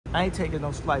I ain't taking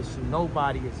no slice from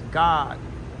nobody. It's God.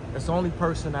 That's the only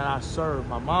person that I serve.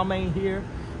 My mom ain't here.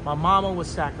 My mama was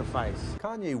sacrificed.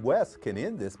 Kanye West can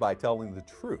end this by telling the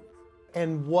truth.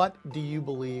 And what do you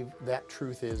believe that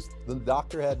truth is? The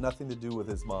doctor had nothing to do with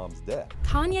his mom's death.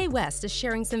 Kanye West is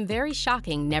sharing some very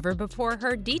shocking,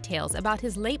 never-before-heard details about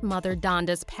his late mother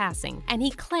Donda's passing, and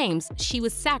he claims she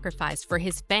was sacrificed for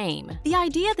his fame. The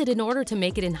idea that in order to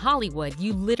make it in Hollywood,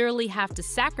 you literally have to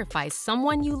sacrifice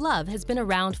someone you love has been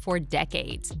around for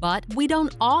decades, but we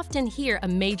don't often hear a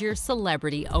major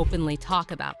celebrity openly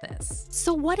talk about this.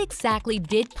 So what exactly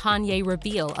did Kanye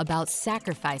reveal about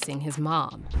sacrificing his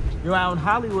mom? Out in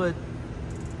Hollywood,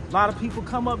 a lot of people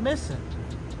come up missing.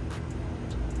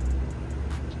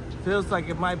 Feels like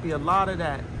it might be a lot of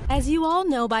that. As you all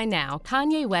know by now,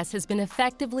 Kanye West has been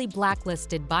effectively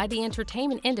blacklisted by the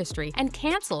entertainment industry and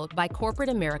canceled by corporate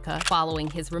America following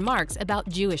his remarks about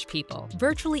Jewish people.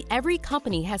 Virtually every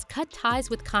company has cut ties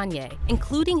with Kanye,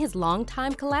 including his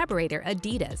longtime collaborator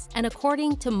Adidas, and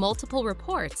according to multiple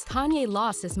reports, Kanye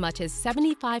lost as much as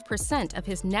 75% of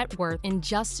his net worth in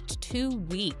just 2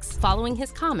 weeks following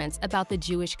his comments about the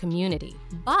Jewish community.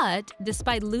 But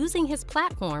despite losing his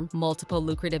platform, multiple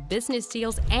lucrative business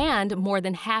deals, and more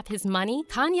than half his money,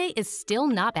 Kanye is still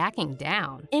not backing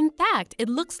down. In fact, it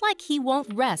looks like he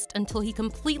won't rest until he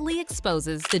completely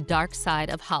exposes the dark side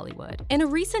of Hollywood. In a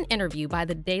recent interview by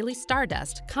the Daily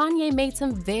Stardust, Kanye made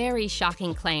some very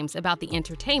shocking claims about the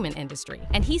entertainment industry,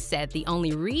 and he said the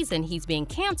only reason he's being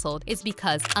canceled is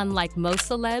because, unlike most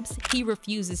celebs, he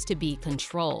refuses to be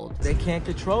controlled. They can't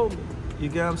control me. You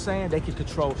get what I'm saying? They can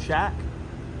control Shaq.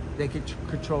 They can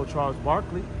control Charles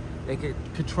Barkley. They can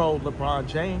control LeBron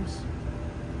James.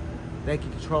 They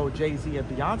can control Jay-Z and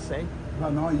Beyonce.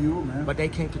 But not you, man. But they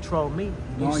can't control me.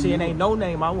 Not You see, it you. ain't no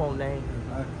name I won't name.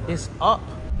 Exactly. It's up.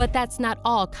 But that's not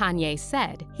all Kanye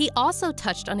said. He also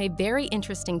touched on a very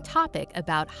interesting topic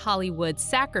about Hollywood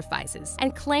sacrifices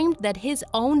and claimed that his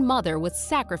own mother was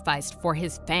sacrificed for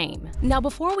his fame. Now,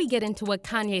 before we get into what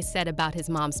Kanye said about his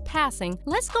mom's passing,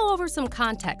 let's go over some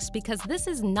context because this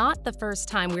is not the first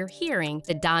time we're hearing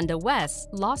that Donda West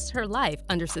lost her life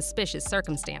under suspicious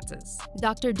circumstances.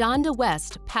 Dr. Donda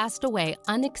West passed away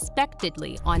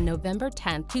unexpectedly on November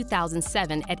 10,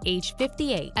 2007 at age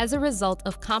 58 as a result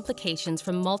of complications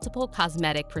from multiple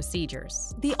cosmetic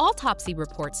procedures. The autopsy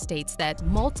report states that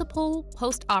multiple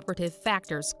post-operative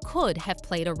factors could have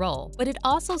played a role, but it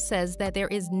also says that there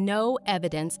is no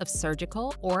evidence of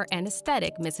surgical or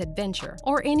anesthetic misadventure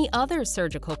or any other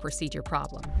surgical procedure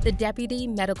problem. The deputy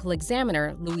medical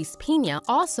examiner, Luis Pena,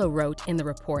 also wrote in the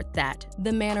report that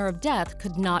the manner of death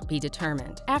could not be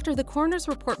determined. After the coroner's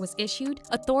report was issued,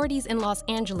 authorities in Los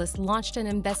Angeles launched an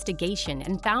investigation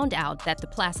and found out that the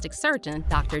plastic surgeon,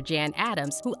 Dr. Jan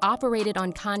Adams, who operated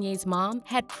on Kanye's mom,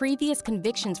 had previous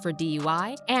convictions for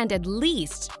DUI and at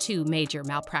least 2 major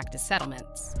malpractice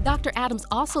settlements. Dr. Adams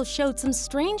also showed some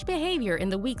strange behavior in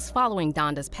the weeks following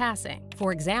Donda's passing.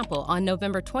 For example, on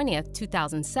November 20th,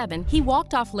 2007, he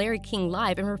walked off Larry King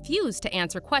Live and refused to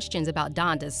answer questions about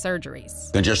Donda's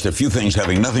surgeries. And just a few things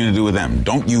having nothing to do with them.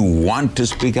 Don't you want to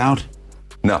speak out?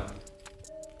 No.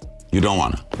 You don't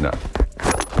want to? No.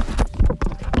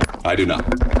 I do not.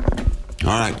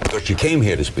 All right, but you came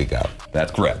here to speak out.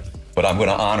 That's correct. But I'm going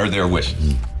to honor their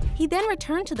wishes. He then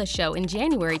returned to the show in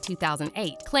January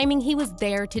 2008, claiming he was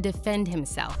there to defend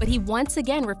himself, but he once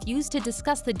again refused to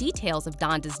discuss the details of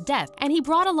Donda's death, and he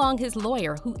brought along his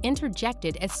lawyer, who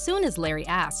interjected as soon as Larry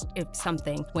asked if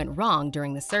something went wrong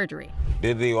during the surgery.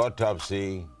 Did the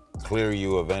autopsy clear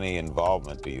you of any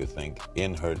involvement, do you think,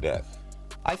 in her death?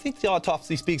 I think the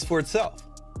autopsy speaks for itself.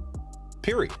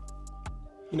 Period.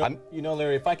 You know,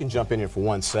 Larry, if I can jump in here for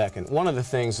 1 second, one of the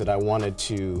things that I wanted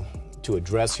to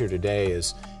address here today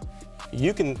is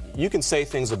you can say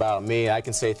things about me, I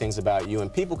can say things about you,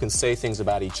 and people can say things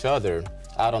about each other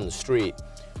out on the street.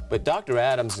 But Dr.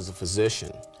 Adams is a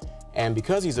physician, and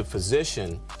because he's a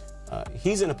physician,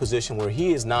 he's in a position where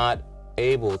he is not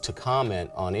able to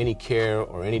comment on any care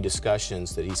or any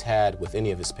discussions that he's had with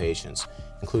any of his patients,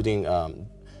 including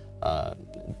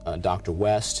Dr.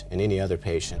 West and any other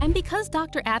patient. And because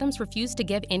Dr. Adams refused to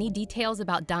give any details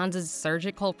about Donda's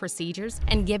surgical procedures,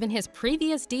 and given his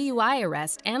previous DUI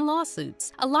arrest and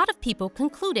lawsuits, a lot of people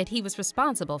concluded he was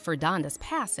responsible for Donda's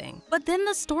passing. But then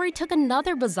the story took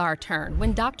another bizarre turn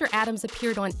when Dr. Adams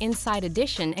appeared on Inside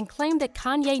Edition and claimed that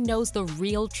Kanye knows the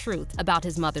real truth about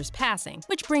his mother's passing,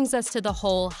 which brings us to the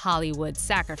whole Hollywood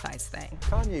sacrifice thing.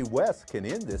 Kanye West can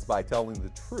end this by telling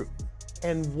the truth.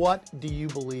 And what do you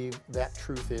believe that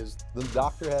truth is? The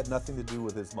doctor had nothing to do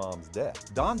with his mom's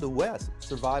death. Donda West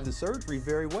survived the surgery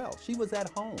very well. She was at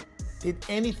home. Did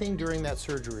anything during that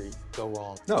surgery go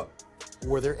wrong? No.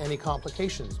 Were there any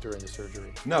complications during the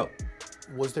surgery? No.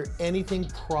 Was there anything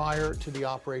prior to the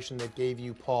operation that gave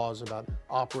you pause about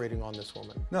operating on this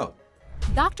woman? No.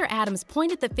 Dr. Adams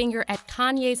pointed the finger at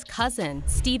Kanye's cousin,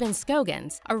 Stephen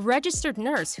Scogans, a registered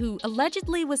nurse who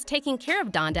allegedly was taking care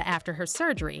of Donda after her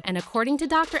surgery. And according to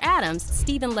Dr. Adams,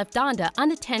 Stephen left Donda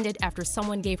unattended after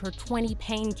someone gave her 20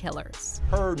 painkillers.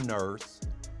 Her nurse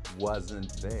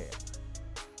wasn't there.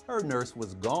 Her nurse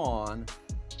was gone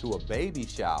to a baby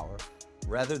shower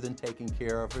rather than taking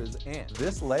care of his aunt.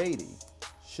 This lady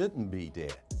shouldn't be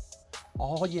dead.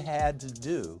 All you had to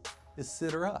do is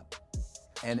sit her up.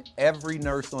 And every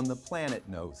nurse on the planet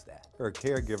knows that. Her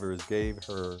caregivers gave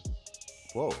her,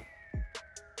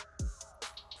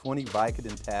 20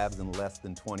 Vicodin tabs in less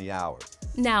than 20 hours.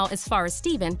 Now, as far as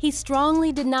Stephen, he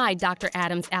strongly denied Dr.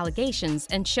 Adams' allegations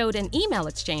and showed an email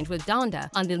exchange with Donda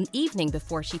on the evening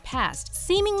before she passed,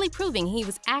 seemingly proving he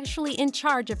was actually in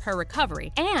charge of her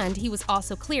recovery, and he was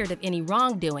also cleared of any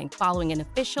wrongdoing following an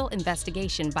official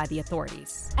investigation by the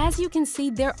authorities. As you can see,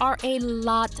 there are a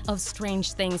lot of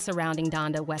strange things surrounding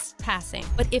Donda West's passing,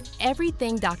 but if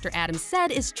everything Dr. Adams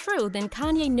said is true, then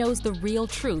Kanye knows the real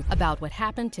truth about what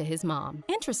happened to his mom.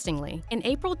 Interestingly, in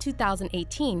April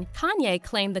 2018, Kanye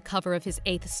claimed the cover of his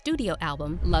 8th studio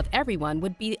album, Love Everyone,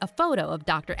 would be a photo of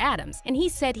Dr. Adams, and he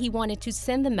said he wanted to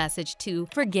send the message to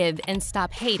forgive and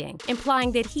stop hating,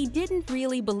 implying that he didn't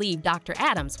really believe Dr.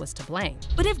 Adams was to blame.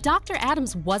 But if Dr.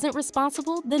 Adams wasn't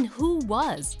responsible, then who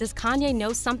was? Does Kanye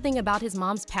know something about his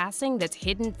mom's passing that's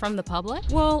hidden from the public?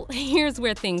 Well, here's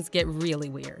where things get really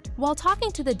weird. While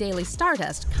talking to the Daily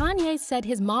Stardust, Kanye said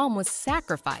his mom was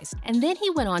sacrificed, and then he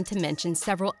went on to mention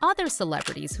several other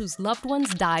celebrities whose loved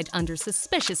ones died under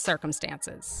suspicious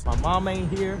circumstances. My mom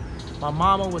ain't here. My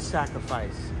mama was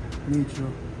sacrificed. Me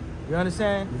too. You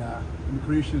understand? Yeah, I'm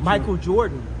appreciative. Michael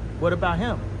Jordan, what about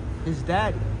him? His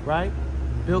daddy, right?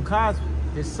 Bill Cosby,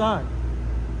 his son,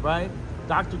 right?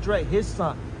 Dr. Dre, his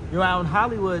son. You know, out in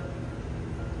Hollywood,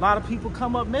 a lot of people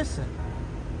come up missing.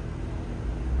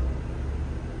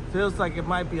 Feels like it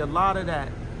might be a lot of that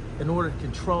in order to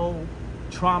control,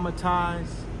 traumatize.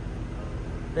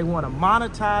 They want to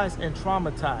monetize and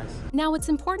traumatize. Now, it's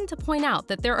important to point out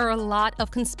that there are a lot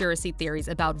of conspiracy theories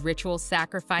about ritual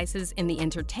sacrifices in the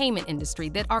entertainment industry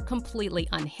that are completely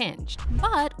unhinged.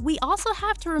 But we also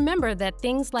have to remember that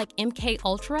things like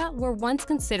MKUltra were once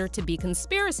considered to be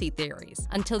conspiracy theories,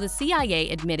 until the CIA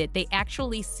admitted they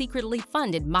actually secretly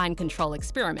funded mind control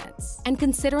experiments. And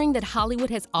considering that Hollywood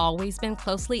has always been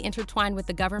closely intertwined with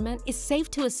the government, it's safe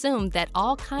to assume that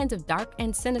all kinds of dark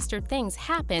and sinister things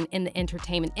happen in the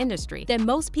entertainment industry that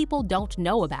most people don't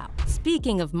know about.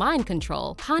 Speaking of mind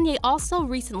control, Kanye also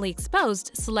recently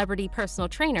exposed celebrity personal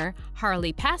trainer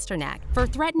Harley Pasternak for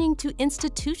threatening to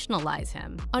institutionalize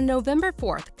him. On November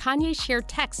 4th, Kanye shared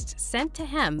texts sent to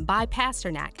him by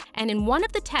Pasternak, and in one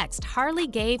of the texts, Harley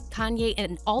gave Kanye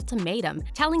an ultimatum,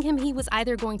 telling him he was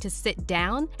either going to sit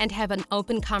down and have an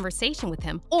open conversation with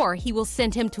him, or he will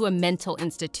send him to a mental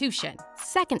institution.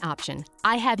 Second option,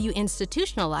 I have you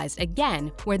institutionalized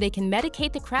again, where they can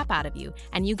medicate the crap out of you,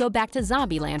 and you go back to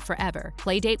Zombieland forever.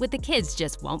 Playdate with the kids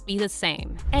just won't be the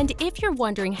same. And if you're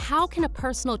wondering how can a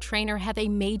personal trainer have a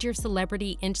major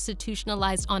celebrity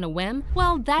institutionalized on a whim,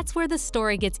 well, that's where the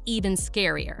story gets even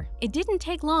scarier. It didn't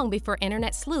take long before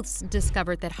internet sleuths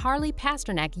discovered that Harley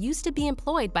Pasternak used to be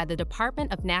employed by the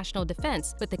Department of National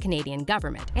Defense with the Canadian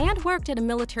government, and worked at a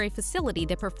military facility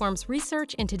that performs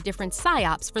research into different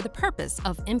psyops for the purpose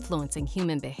of influencing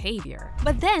human behavior.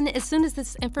 But then, as soon as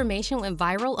this information went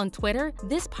viral on Twitter,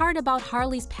 this part about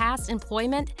Harley's past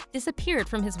employment disappeared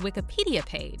from his Wikipedia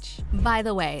page. By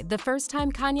the way, the first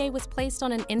time Kanye was placed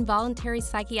on an involuntary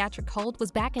psychiatric hold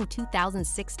was back in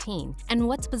 2016, and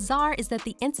what's bizarre is that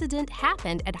the incident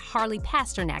happened at Harley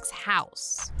Pasternak's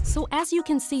house. So as you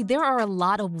can see, there are a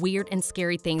lot of weird and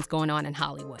scary things going on in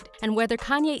Hollywood, and whether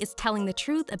Kanye is telling the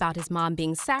truth about his mom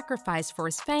being sacrificed for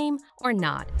his fame or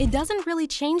not, it doesn't really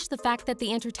change the fact that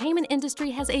the entertainment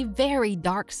industry has a very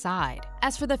dark side.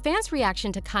 As for the fans'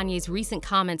 reaction to Kanye's recent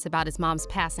comments about his mom's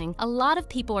passing, a lot of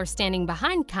people are standing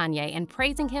behind Kanye and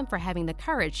praising him for having the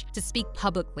courage to speak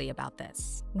publicly about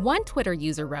this. One Twitter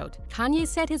user wrote, "Kanye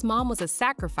said his mom was a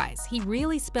sacrifice. He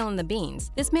really spilling the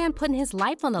beans. This man putting his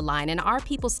life life on the line and our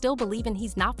people still believing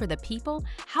he's not for the people?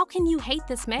 How can you hate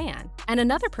this man? And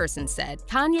another person said,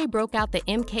 Kanye broke out the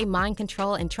MK mind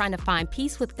control and trying to find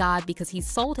peace with God because he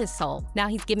sold his soul. Now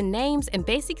he's giving names and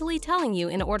basically telling you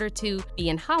in order to be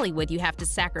in Hollywood, you have to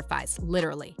sacrifice,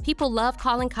 literally. People love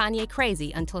calling Kanye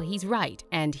crazy until he's right,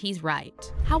 and he's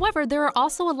right. However, there are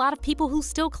also a lot of people who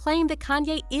still claim that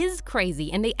Kanye is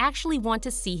crazy and they actually want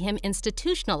to see him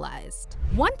institutionalized.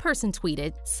 One person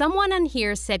tweeted, "Someone on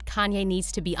here said Kanye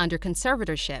needs to be under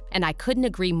conservatorship, and I couldn't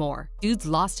agree more. Dude's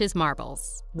lost his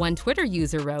marbles." One Twitter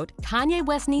user wrote, "Kanye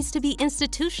West needs to be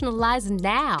institutionalized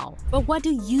now." But what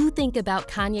do you think about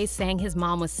Kanye saying his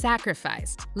mom was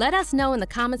sacrificed? Let us know in the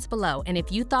comments below, and if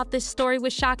you thought this story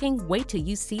was shocking, wait till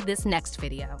you see this next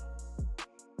video.